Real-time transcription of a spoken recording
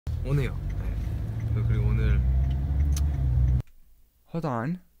오네요. 네. 그리고 오늘 Hold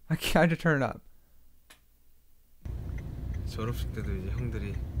on. I can't turn it up. 졸업식 때도 이제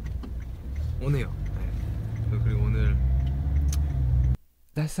형들이 오네요. 네. 그리고 오늘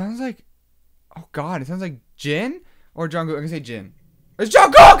That sounds like Oh god, it sounds like Jin or Jungkook. I can say Jin. It's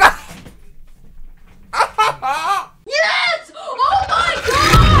Jungkook! Yes! Oh my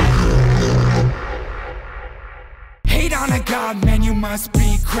god! Hate on a god, man, you must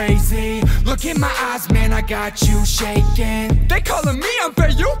be crazy. Look in my eyes, man, I got you shaking. They calling me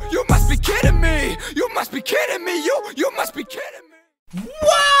unfair, you must be kidding me. You must be kidding me, you must be kidding me.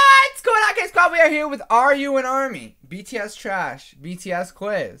 What's going on, K-Squad? We are here with Are You an Army? BTS Trash, BTS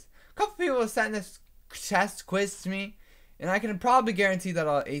Quiz. A couple people have sent this test quiz to me, and I can probably guarantee that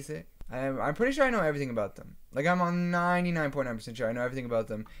I'll ace it. I'm pretty sure I know everything about them. Like, I'm on 99.9% sure I know everything about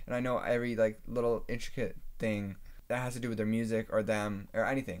them, and I know every, like, little intricate thing that has to do with their music or them or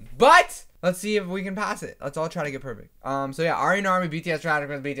anything. But let's see if we can pass it. Let's all try to get perfect. So yeah, Are You an Army? BTS Trash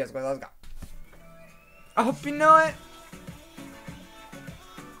Quiz, BTS Quiz. Let's go. I hope you know it.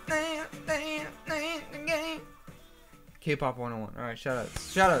 K-pop 101. Alright,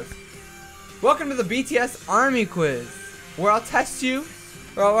 shoutouts. Shoutouts. Welcome to the BTS Army Quiz, where I'll test you,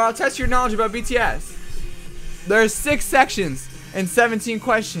 or where I'll test your knowledge about BTS. There's 6 sections and 17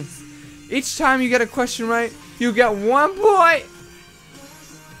 questions. Each time you get a question right, you get 1 point.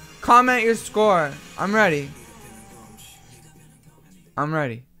 Comment your score. I'm ready. I'm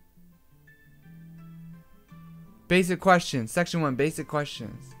ready. Basic questions. Section 1, basic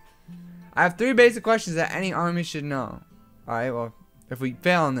questions. I have 3 basic questions that any army should know. Alright, well, if we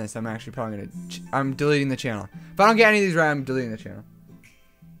fail on this, I'm actually probably gonna... I'm deleting the channel. If I don't get any of these right, I'm deleting the channel.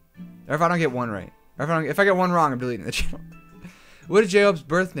 Or if I don't get 1 right. Or if I get 1 wrong, I'm deleting the channel. What is J-Hope's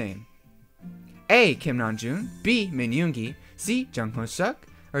birth name? A. Kim Namjoon, B. Min Yoongi, C. Jung Ho Suk,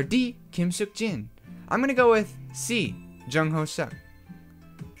 or D. Kim Suk Jin? I'm gonna go with C. Jung Ho Suk.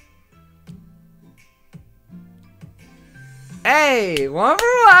 Hey, 1 for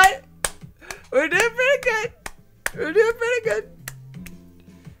 1. We're doing pretty good. We're doing pretty good.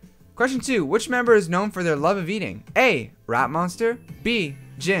 Question 2. Which member is known for their love of eating? A. Rat Monster, B.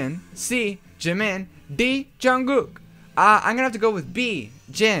 Jin, C. Jimin, D. Jungkook. I'm gonna have to go with B.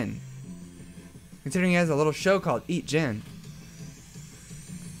 Jin, considering he has a little show called Eat Jin.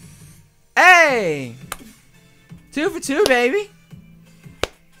 Hey! 2 for 2, baby.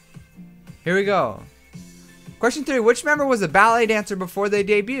 Here we go. Question 3. Which member was a ballet dancer before they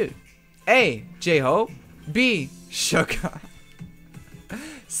debuted? A. J-Hope, B. Suga,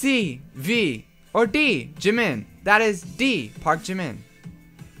 C. V, or D. Jimin? That is D. Park Jimin.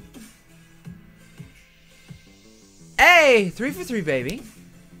 Hey! 3 for 3, baby.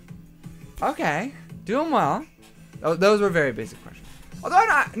 Okay. Doing well. Oh, those were very basic questions. Although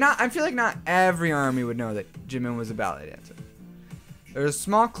I feel like not every army would know that Jimin was a ballet dancer. There's a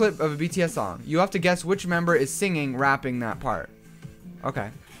small clip of a BTS song. You have to guess which member is singing, rapping that part.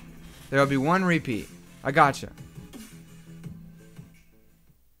 Okay. There'll be 1 repeat. I gotcha.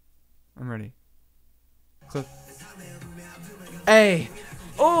 I'm ready. Clip. Hey!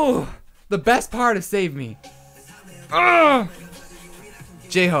 Oh! The best part of Save Me. Ugh!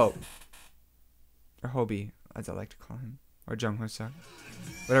 J-Hope. Or Hobie, as I like to call him. Or Jung Ho Suk.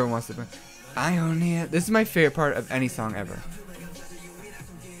 Whatever wants to be. I only. This is my favorite part of any song ever.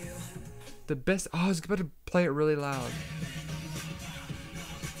 The best. Oh, I was about to play it really loud.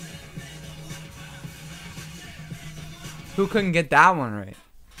 Who couldn't get that one right?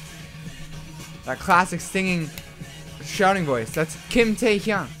 That classic singing, shouting voice. That's Kim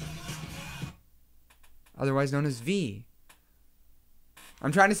Tae-hyun, otherwise known as V.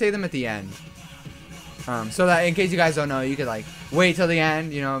 I'm trying to say them at the end. So that in case you guys don't know, you could like wait till the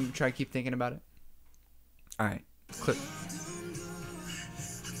end, you know, try to keep thinking about it. Alright, clip.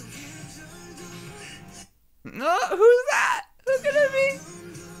 No, who's that? Who could it be?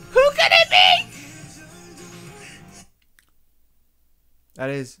 Who could it be? That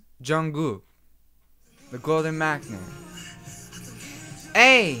is Jungkook, the Golden Magnet.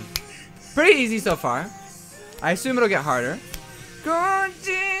 Hey! Pretty easy so far. I assume it'll get harder.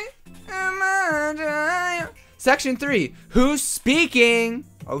 Section 3. Who's speaking?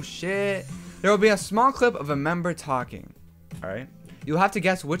 Oh shit. There will be a small clip of a member talking. Alright. You'll have to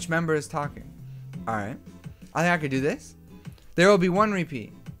guess which member is talking. Alright. I think I could do this. There will be 1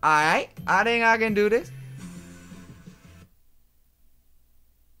 repeat. Alright. I think I can do this.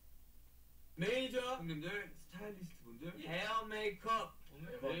 매니저 형님들, 스타일리스트 분들, 헤어 메이크업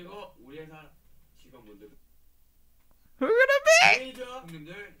그리고 우리 회사 직원분들. Who gonna be? 매니저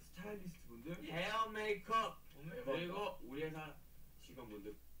형님들, 스타일리스트 분들, 헤어 메이크업 그리고 우리 회사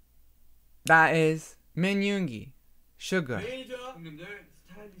직원분들. That is 민윤기, Sugar. 매니저 형님들,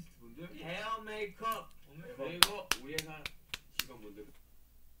 스타일리스트 분들, 헤어 메이크업 그리고 우리 회사 직원분들.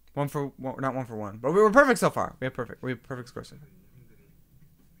 One for one, not one for one, but we were perfect so far. We have perfect scores so far.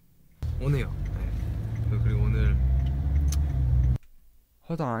 오네요. 네. 그리고 오늘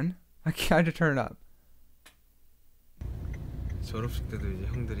Hold on, I had to turn it up. 졸업식 때도 이제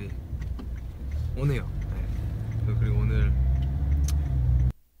형들이 오네요. 네. 그리고 오늘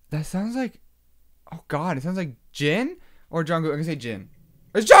That sounds like, oh god, it sounds like Jin or Jungkook. I can say Jin.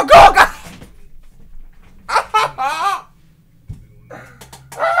 It's Jungkook.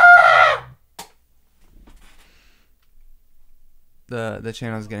 The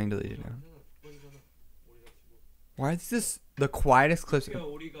channel is getting deleted now. Why is this the quietest clips?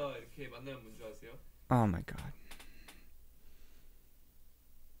 우리가 이렇게 만나면 뭔지 아세요? Oh my god.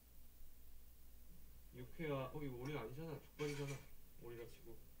 육회와 이거 오리가 아니잖아. 족발이잖아. 오리가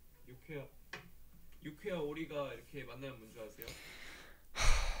치고 육회와 오리가 이렇게 만나면 뭔지 아세요?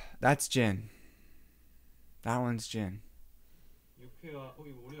 That's Jin. That one's Jin. 육회와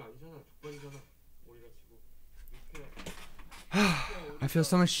이거 오리가 아니잖아. 족발이잖아. 오리가 치고 I feel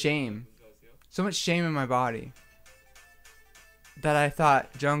so much shame. So much shame in my body. That I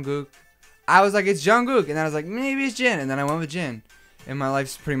thought Jungkook. I was like, it's Jungkook. And then I was like, maybe it's Jin. And then I went with Jin. And my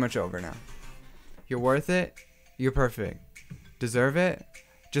life's pretty much over now. You're worth it. You're perfect. Deserve it.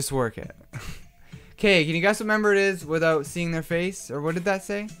 Just work it. Okay, can you guess what member it is without seeing their face? Or what did that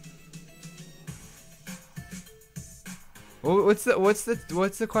say? What's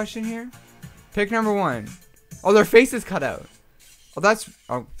the question here? Pick number one. Oh, their face is cut out. Oh, that's...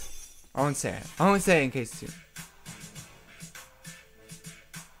 Oh, I won't say it. I won't say it in case two.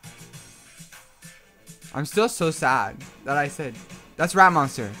 I'm still so sad that I said... That's Rat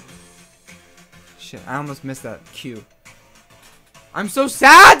Monster. Shit, I almost missed that cue. I'm so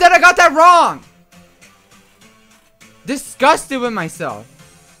sad that I got that wrong! Disgusted with myself.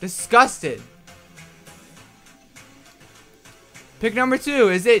 Disgusted. Pick number two.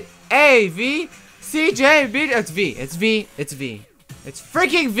 Is it A, V, C, J, B? It's V. It's V. It's V. It's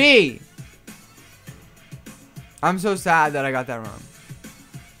freaking V! I'm so sad that I got that wrong.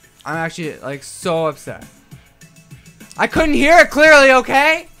 I'm actually, like, so upset. I couldn't hear it clearly,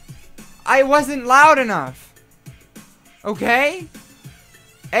 okay? I wasn't loud enough. Okay?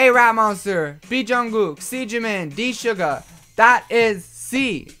 A, Rat Monster. B, Jungkook. C, Jimin. D, Suga. That is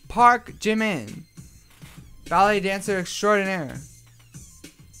C, Park Jimin. Ballet dancer extraordinaire.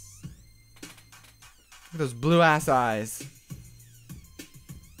 Look at those blue ass eyes.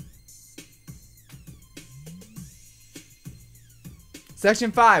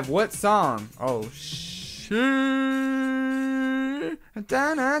 Section 5. What song? Oh shit. You have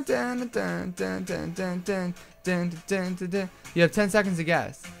 10 seconds to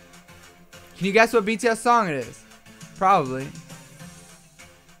guess. Can you guess what BTS song it is? Probably.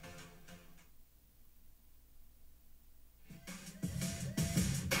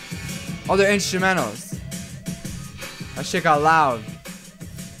 Oh, they're instrumentals. That shit got loud.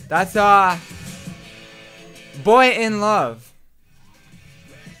 That's Boy in Love.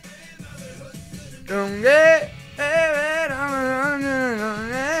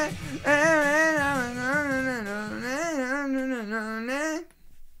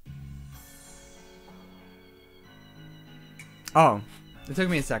 Oh, it took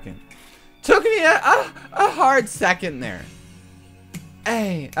me a second. Took me a hard second there.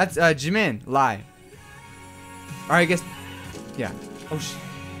 Hey, that's Jimin, Lie. Alright, I guess. Yeah. Oh shit.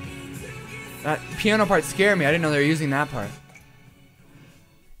 That piano part scared me. I didn't know they were using that part.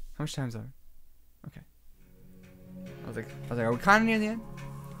 How much time's up? Okay. I was like, are we kind of near the end?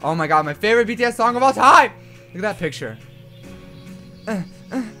 Oh my god, my favorite BTS song of all time! Look at that picture.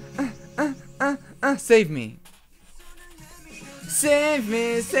 Save me. Save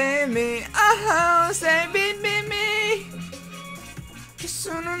me, save me. Oh, save me. Just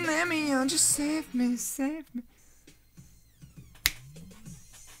don't let me on, just save me, save me.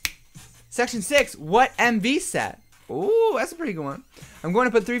 Section 6, what MV set? Ooh, that's a pretty good one. I'm going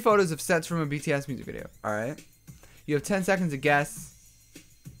to put 3 photos of sets from a BTS music video. Alright. You have 10 seconds to guess.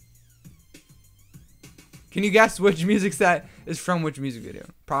 Can you guess which music set is from which music video?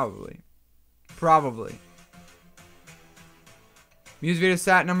 Probably. Probably. Music video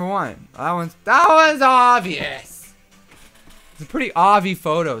set number 1. That one's obvious. It's pretty obvious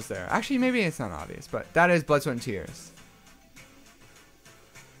photos there. Actually, maybe it's not obvious, but that is Blood, Sweat, and Tears.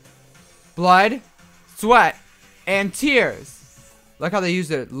 Blood, Sweat, and Tears. Like how they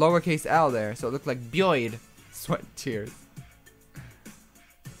used a lowercase L there, so it looked like Blood, Sweat, Tears.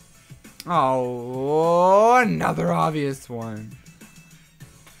 Oh, another obvious one.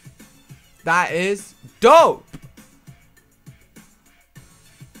 That is dope.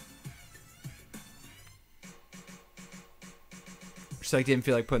 Just like didn't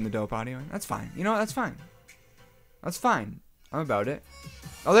feel like putting the dope audio in. That's fine. You know what? That's fine. That's fine. I'm about it.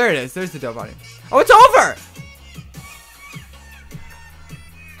 Oh, there it is. There's the dope audio. Oh, it's over!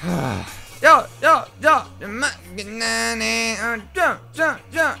 Yo, yo, yo.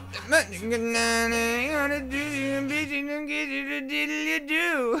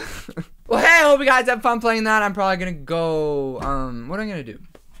 Well, hey, I hope you guys have fun playing that. I'm probably gonna go, what am I gonna do?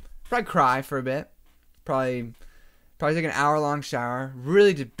 Probably cry for a bit. Probably take an hour-long shower.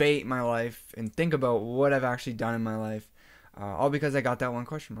 Really debate my life and think about what I've actually done in my life. All because I got that one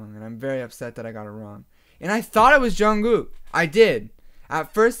question wrong, and I'm very upset that I got it wrong. And I thought it was Jungkook. I did.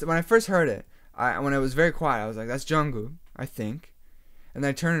 At first, when I first heard it, when it was very quiet, I was like, that's Jungkook, I think. And then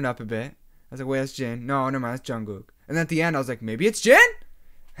I turned it up a bit. I was like, wait, that's Jin. No, never mind, that's Jungkook. And then at the end, I was like, maybe it's Jin?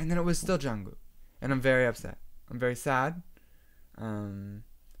 And then it was still Jungkook. And I'm very upset. I'm very sad.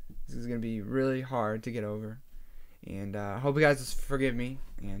 This is going to be really hard to get over. And I hope you guys just forgive me.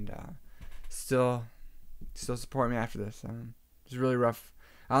 And still support me after this. It's really rough.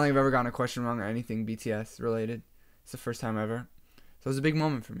 I don't think I've ever gotten a question wrong or anything BTS related. It's the first time ever. So it was a big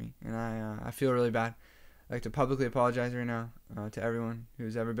moment for me, and I feel really bad. I'd like to publicly apologize right now to everyone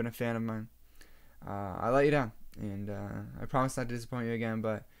who's ever been a fan of mine. I let you down, and I promise not to disappoint you again,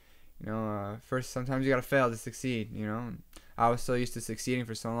 but, you know, first, sometimes you gotta fail to succeed, you know. I was so used to succeeding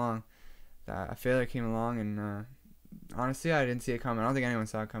for so long that a failure came along, and honestly, I didn't see it coming. I don't think anyone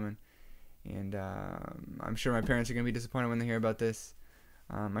saw it coming. And I'm sure my parents are going to be disappointed when they hear about this.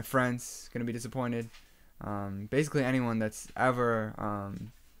 My friends going to be disappointed. Basically anyone that's ever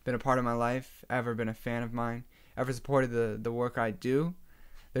been a part of my life, ever been a fan of mine, ever supported the work I do,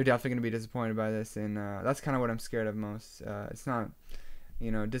 they're definitely going to be disappointed by this. And that's kind of what I'm scared of most. It's not,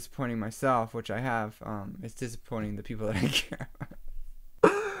 you know, disappointing myself, which I have. It's disappointing the people that I care about.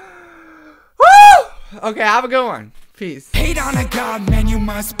 Okay, have a good one. Peace. Hate on a god, man, you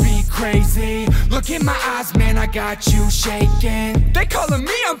must be crazy. Look in my eyes, man, I got you shaking. They calling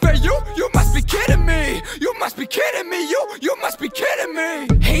me unfair, you must be kidding me. You must be kidding me, you must be kidding me.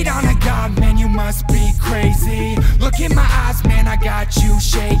 Hate on a god, man, you must be crazy. Look in my eyes, man, I got you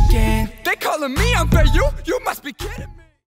shaking. They calling me unfair, you must be kidding me.